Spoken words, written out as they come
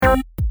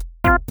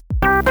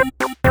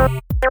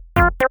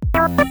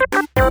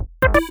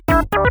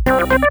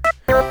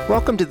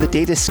to the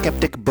Data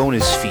Skeptic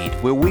bonus feed,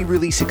 where we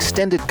release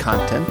extended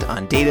content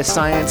on data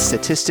science,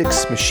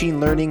 statistics, machine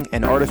learning,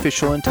 and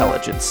artificial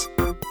intelligence.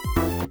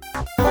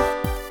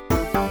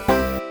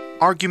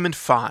 Argument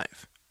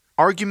 5.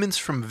 Arguments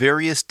from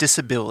various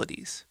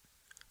disabilities.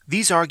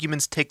 These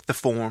arguments take the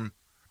form,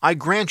 I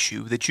grant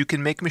you that you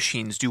can make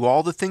machines do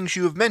all the things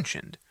you have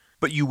mentioned,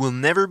 but you will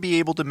never be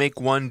able to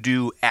make one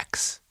do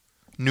X.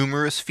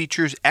 Numerous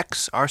features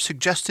X are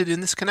suggested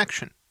in this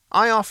connection.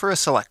 I offer a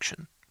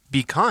selection.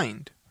 Be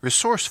kind,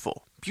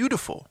 resourceful,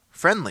 beautiful,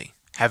 friendly,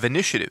 have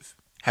initiative,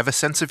 have a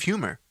sense of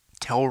humor,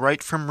 tell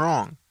right from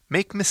wrong,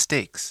 make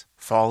mistakes,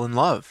 fall in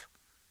love,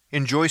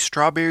 enjoy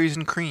strawberries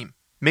and cream,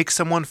 make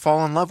someone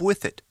fall in love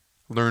with it,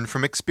 learn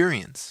from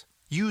experience,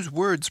 use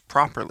words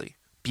properly,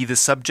 be the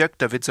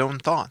subject of its own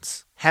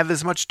thoughts, have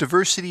as much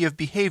diversity of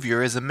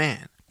behavior as a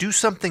man, do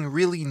something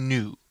really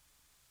new.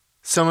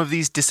 Some of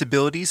these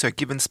disabilities are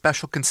given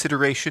special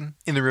consideration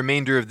in the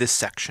remainder of this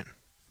section.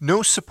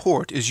 No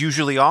support is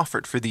usually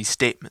offered for these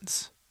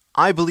statements.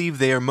 I believe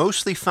they are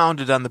mostly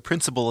founded on the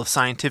principle of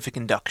scientific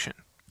induction.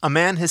 A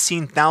man has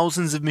seen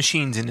thousands of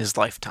machines in his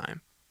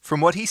lifetime.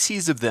 From what he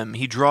sees of them,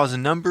 he draws a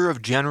number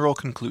of general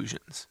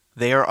conclusions.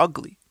 They are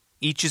ugly.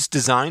 Each is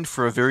designed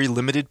for a very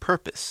limited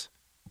purpose.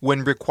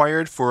 When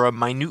required for a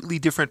minutely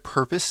different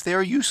purpose, they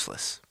are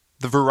useless.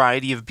 The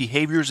variety of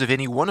behaviors of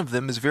any one of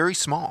them is very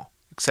small,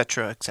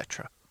 etc.,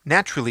 etc.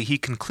 Naturally, he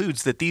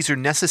concludes that these are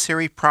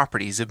necessary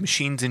properties of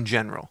machines in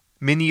general.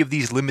 Many of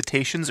these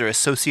limitations are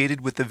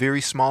associated with the very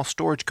small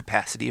storage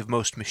capacity of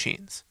most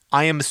machines.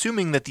 I am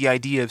assuming that the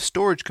idea of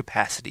storage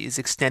capacity is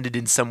extended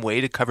in some way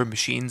to cover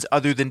machines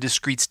other than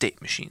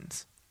discrete-state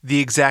machines.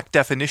 The exact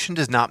definition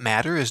does not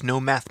matter, as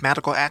no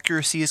mathematical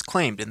accuracy is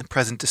claimed in the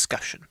present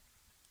discussion.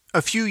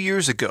 A few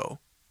years ago,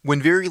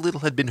 when very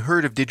little had been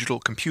heard of digital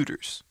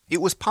computers, it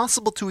was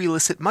possible to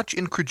elicit much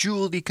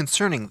incredulity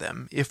concerning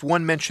them if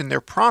one mentioned their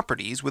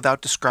properties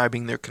without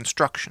describing their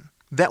construction.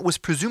 That was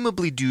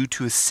presumably due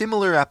to a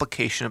similar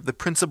application of the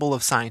principle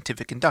of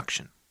scientific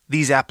induction.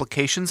 These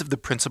applications of the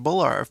principle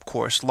are, of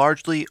course,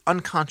 largely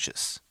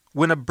unconscious.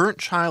 When a burnt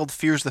child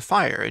fears the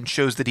fire and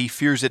shows that he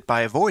fears it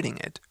by avoiding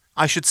it,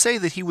 I should say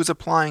that he was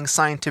applying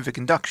scientific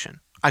induction.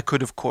 I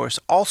could, of course,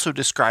 also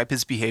describe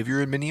his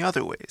behavior in many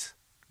other ways.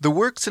 The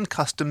works and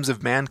customs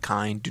of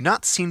mankind do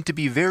not seem to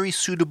be very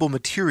suitable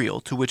material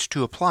to which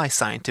to apply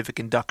scientific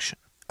induction.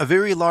 A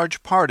very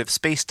large part of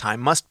space-time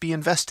must be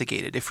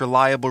investigated if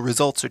reliable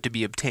results are to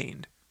be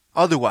obtained.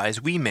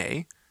 Otherwise, we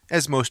may,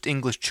 as most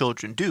English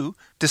children do,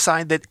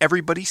 decide that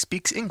everybody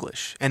speaks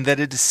English and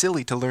that it is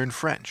silly to learn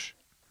French.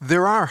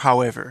 There are,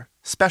 however,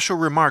 special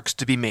remarks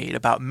to be made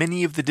about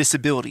many of the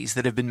disabilities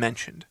that have been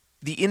mentioned.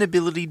 The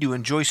inability to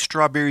enjoy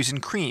strawberries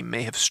and cream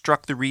may have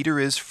struck the reader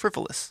as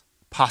frivolous.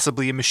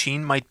 Possibly a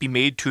machine might be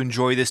made to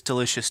enjoy this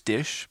delicious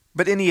dish,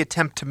 but any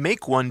attempt to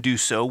make one do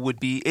so would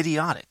be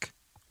idiotic.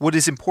 What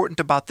is important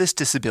about this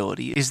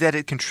disability is that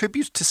it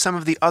contributes to some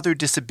of the other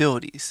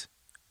disabilities.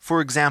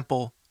 For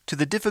example, to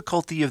the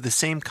difficulty of the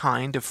same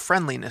kind of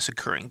friendliness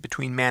occurring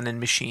between man and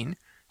machine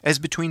as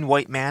between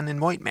white man and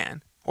white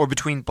man, or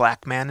between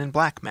black man and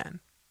black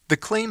man. The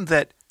claim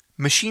that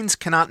machines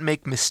cannot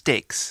make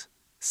mistakes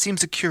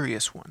seems a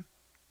curious one.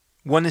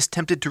 One is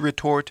tempted to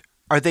retort,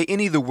 are they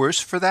any the worse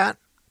for that?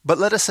 But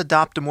let us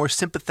adopt a more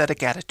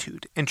sympathetic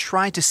attitude and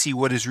try to see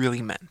what is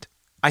really meant.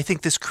 I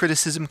think this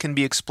criticism can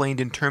be explained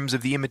in terms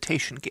of the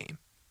imitation game.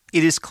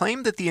 It is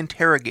claimed that the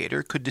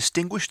interrogator could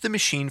distinguish the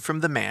machine from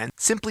the man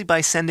simply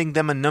by sending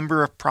them a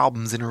number of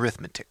problems in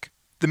arithmetic.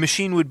 The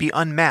machine would be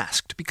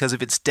unmasked because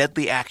of its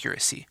deadly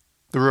accuracy.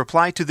 The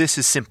reply to this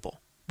is simple.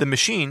 The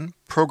machine,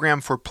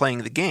 programmed for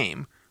playing the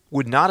game,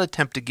 would not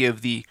attempt to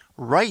give the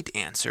right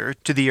answer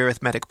to the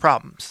arithmetic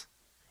problems.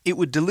 It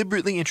would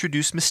deliberately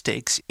introduce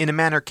mistakes in a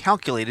manner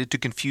calculated to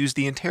confuse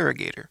the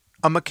interrogator.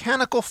 A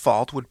mechanical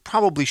fault would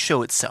probably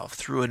show itself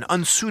through an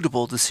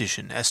unsuitable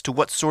decision as to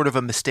what sort of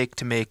a mistake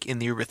to make in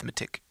the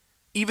arithmetic.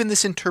 Even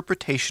this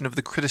interpretation of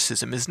the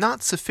criticism is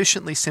not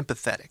sufficiently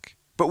sympathetic,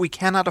 but we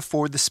cannot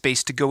afford the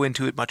space to go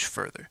into it much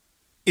further.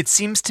 It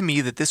seems to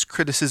me that this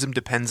criticism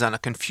depends on a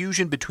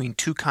confusion between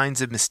two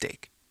kinds of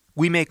mistake.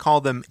 We may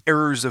call them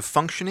errors of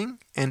functioning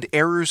and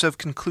errors of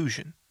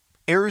conclusion.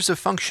 Errors of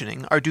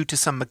functioning are due to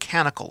some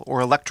mechanical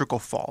or electrical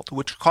fault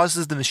which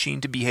causes the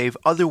machine to behave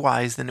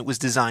otherwise than it was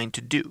designed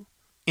to do.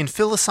 In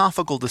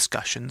philosophical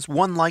discussions,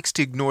 one likes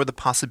to ignore the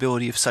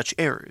possibility of such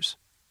errors.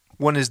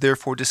 One is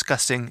therefore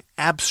discussing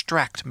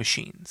abstract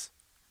machines.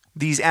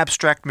 These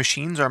abstract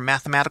machines are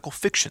mathematical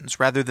fictions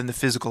rather than the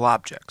physical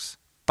objects.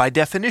 By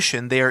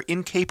definition, they are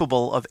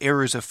incapable of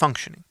errors of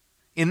functioning.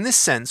 In this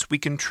sense, we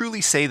can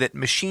truly say that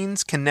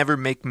machines can never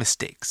make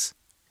mistakes.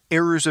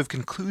 Errors of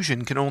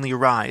conclusion can only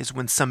arise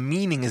when some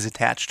meaning is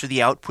attached to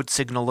the output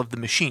signal of the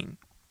machine.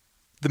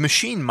 The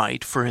machine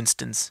might, for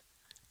instance,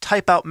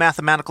 type out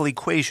mathematical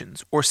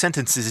equations or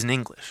sentences in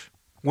English.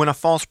 When a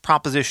false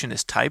proposition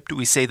is typed,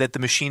 we say that the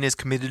machine has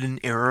committed an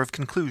error of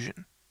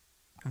conclusion.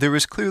 There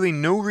is clearly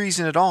no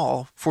reason at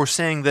all for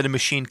saying that a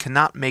machine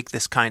cannot make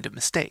this kind of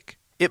mistake.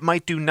 It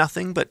might do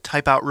nothing but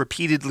type out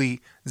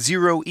repeatedly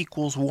 0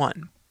 equals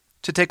 1.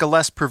 To take a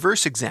less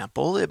perverse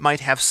example, it might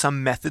have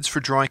some methods for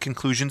drawing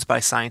conclusions by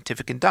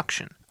scientific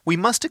induction. We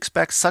must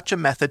expect such a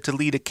method to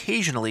lead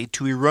occasionally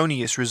to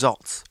erroneous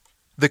results.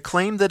 The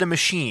claim that a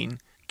machine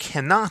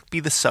cannot be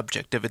the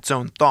subject of its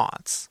own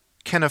thoughts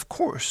can, of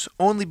course,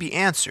 only be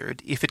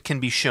answered if it can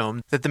be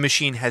shown that the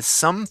machine has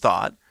some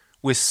thought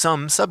with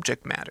some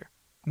subject matter.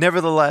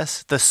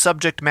 Nevertheless, the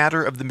subject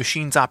matter of the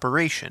machine's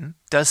operation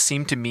does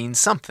seem to mean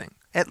something,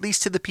 at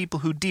least to the people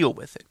who deal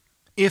with it.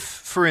 If,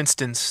 for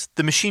instance,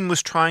 the machine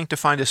was trying to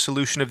find a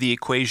solution of the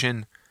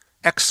equation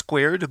x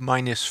squared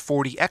minus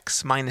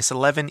 40x minus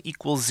 11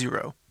 equals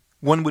 0,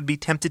 one would be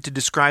tempted to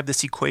describe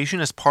this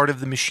equation as part of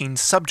the machine's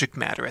subject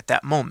matter at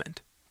that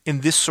moment.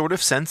 In this sort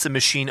of sense, a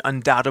machine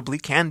undoubtedly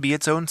can be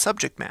its own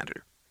subject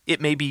matter. It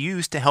may be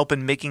used to help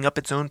in making up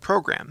its own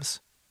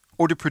programs,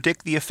 or to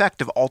predict the effect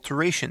of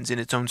alterations in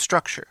its own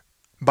structure.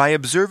 By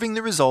observing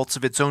the results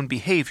of its own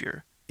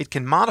behavior, it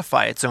can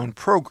modify its own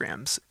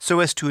programs so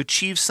as to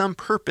achieve some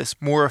purpose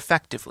more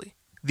effectively.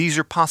 These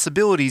are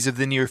possibilities of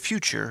the near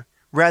future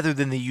rather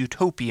than the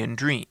utopian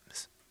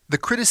dreams. The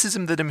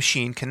criticism that a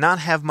machine cannot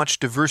have much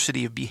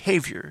diversity of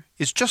behavior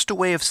is just a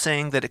way of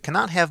saying that it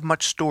cannot have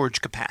much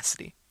storage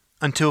capacity.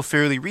 Until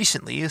fairly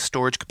recently, a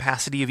storage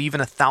capacity of even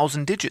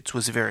 1,000 digits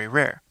was very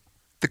rare.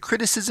 The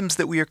criticisms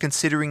that we are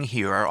considering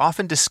here are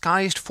often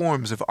disguised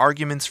forms of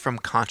arguments from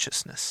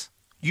consciousness.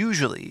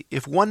 Usually,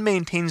 if one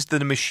maintains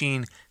that a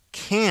machine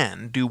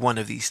can do one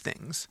of these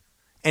things,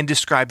 and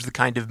describes the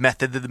kind of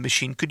method that the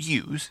machine could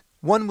use,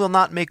 one will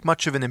not make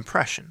much of an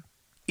impression.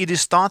 It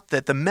is thought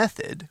that the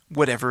method,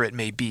 whatever it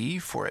may be,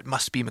 for it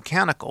must be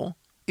mechanical,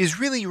 is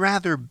really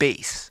rather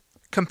base.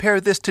 Compare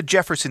this to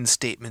Jefferson's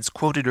statements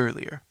quoted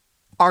earlier.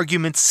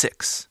 Argument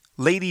 6.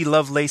 Lady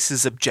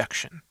Lovelace's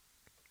objection.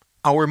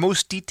 Our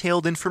most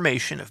detailed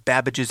information of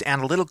Babbage's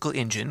analytical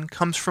engine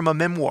comes from a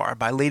memoir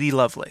by Lady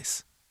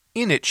Lovelace.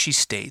 In it she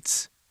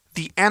states,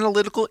 "The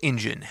analytical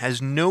engine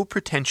has no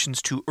pretensions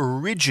to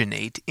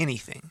originate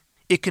anything.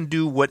 It can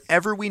do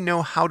whatever we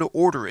know how to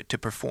order it to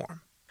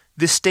perform."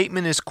 This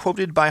statement is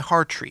quoted by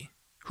Hartree,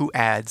 who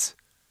adds,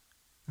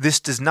 "This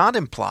does not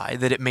imply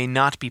that it may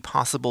not be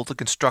possible to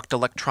construct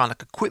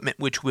electronic equipment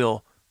which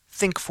will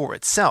think for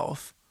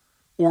itself,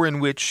 or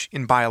in which,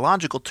 in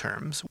biological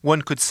terms,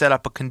 one could set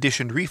up a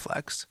conditioned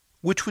reflex,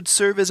 which would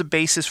serve as a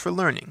basis for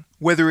learning.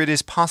 Whether it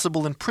is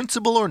possible in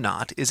principle or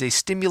not is a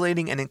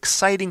stimulating and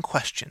exciting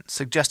question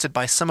suggested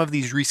by some of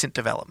these recent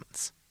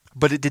developments.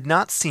 But it did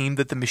not seem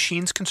that the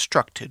machines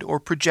constructed or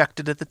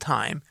projected at the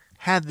time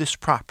had this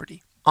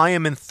property. I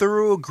am in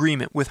thorough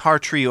agreement with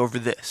Hartree over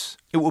this.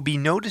 It will be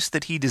noticed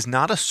that he does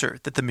not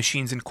assert that the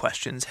machines in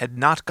question had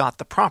not got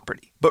the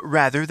property, but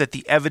rather that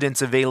the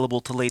evidence available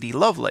to Lady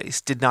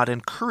Lovelace did not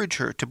encourage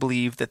her to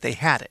believe that they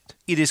had it.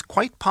 It is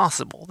quite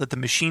possible that the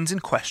machines in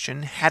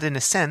question had in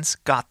a sense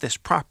got this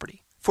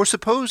property. For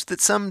suppose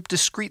that some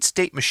discrete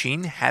state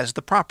machine has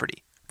the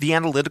property. The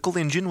analytical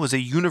engine was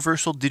a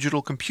universal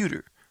digital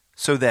computer,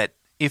 so that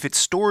if its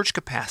storage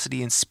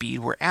capacity and speed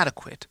were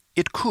adequate,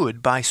 it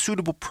could, by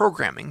suitable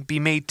programming, be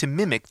made to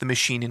mimic the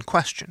machine in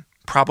question.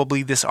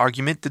 Probably this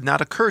argument did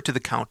not occur to the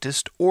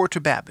Countess or to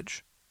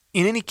Babbage.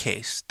 In any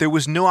case, there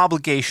was no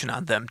obligation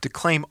on them to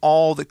claim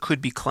all that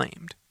could be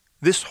claimed.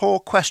 This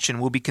whole question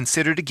will be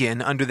considered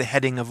again under the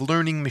heading of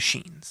learning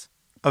machines.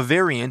 A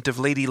variant of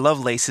Lady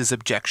Lovelace's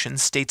objection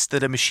states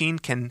that a machine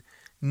can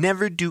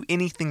never do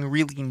anything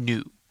really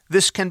new.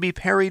 This can be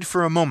parried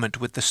for a moment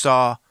with the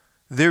saw,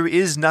 "There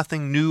is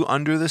nothing new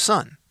under the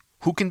sun."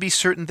 Who can be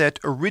certain that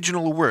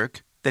original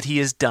work that he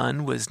has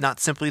done was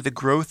not simply the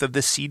growth of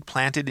the seed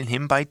planted in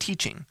him by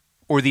teaching,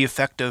 or the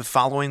effect of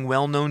following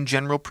well-known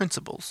general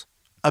principles?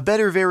 A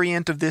better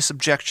variant of this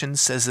objection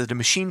says that a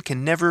machine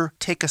can never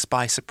take us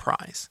by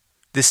surprise.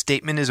 This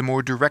statement is a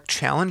more direct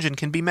challenge and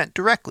can be met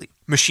directly.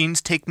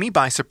 Machines take me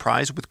by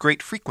surprise with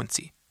great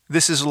frequency.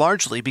 This is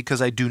largely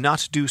because I do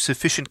not do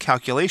sufficient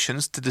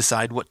calculations to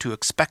decide what to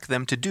expect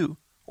them to do,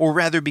 or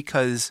rather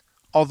because,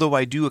 although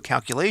I do a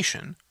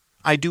calculation,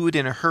 I do it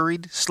in a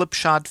hurried,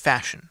 slipshod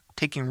fashion,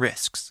 taking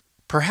risks.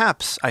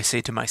 Perhaps, I say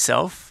to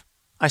myself,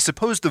 I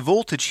suppose the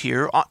voltage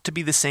here ought to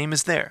be the same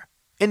as there.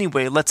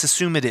 Anyway, let's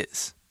assume it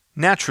is.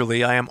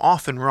 Naturally, I am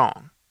often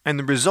wrong, and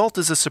the result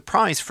is a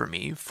surprise for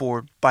me,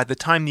 for by the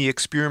time the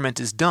experiment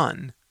is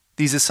done,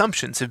 these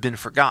assumptions have been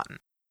forgotten.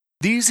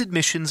 These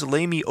admissions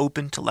lay me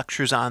open to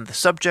lectures on the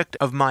subject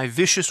of my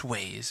vicious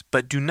ways,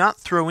 but do not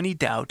throw any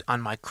doubt on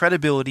my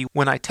credibility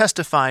when I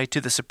testify to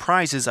the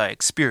surprises I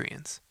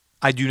experience.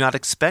 I do not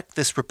expect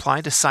this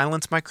reply to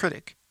silence my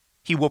critic.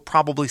 He will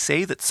probably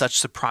say that such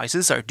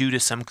surprises are due to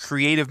some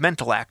creative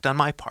mental act on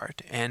my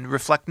part, and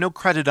reflect no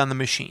credit on the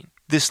machine.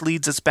 This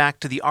leads us back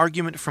to the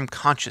argument from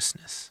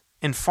consciousness,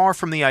 and far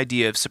from the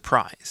idea of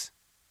surprise.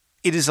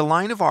 It is a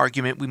line of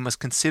argument we must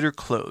consider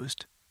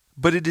closed,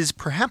 but it is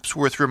perhaps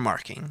worth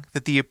remarking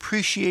that the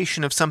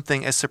appreciation of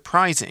something as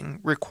surprising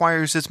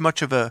requires as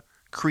much of a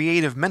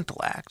creative mental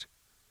act,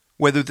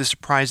 whether the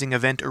surprising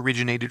event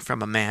originated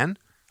from a man,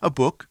 a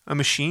book, a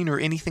machine, or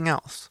anything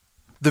else.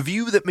 The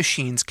view that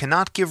machines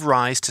cannot give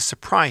rise to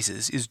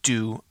surprises is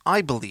due,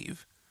 I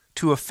believe,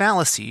 to a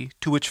fallacy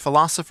to which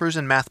philosophers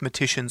and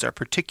mathematicians are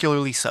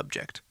particularly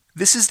subject.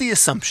 This is the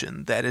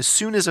assumption that as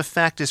soon as a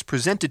fact is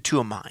presented to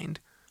a mind,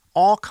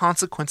 all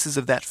consequences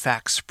of that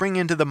fact spring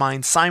into the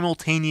mind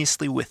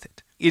simultaneously with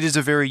it. It is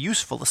a very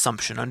useful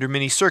assumption under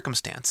many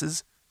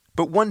circumstances,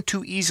 but one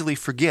too easily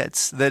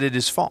forgets that it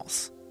is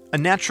false. A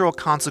natural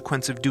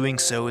consequence of doing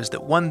so is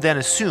that one then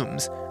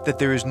assumes that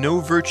there is no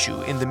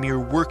virtue in the mere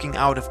working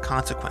out of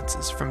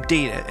consequences from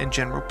data and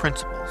general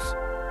principles.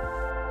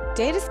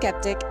 Data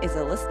Skeptic is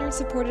a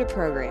listener-supported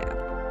program.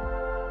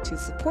 To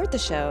support the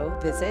show,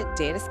 visit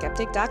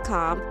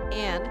dataskeptic.com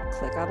and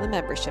click on the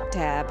membership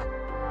tab.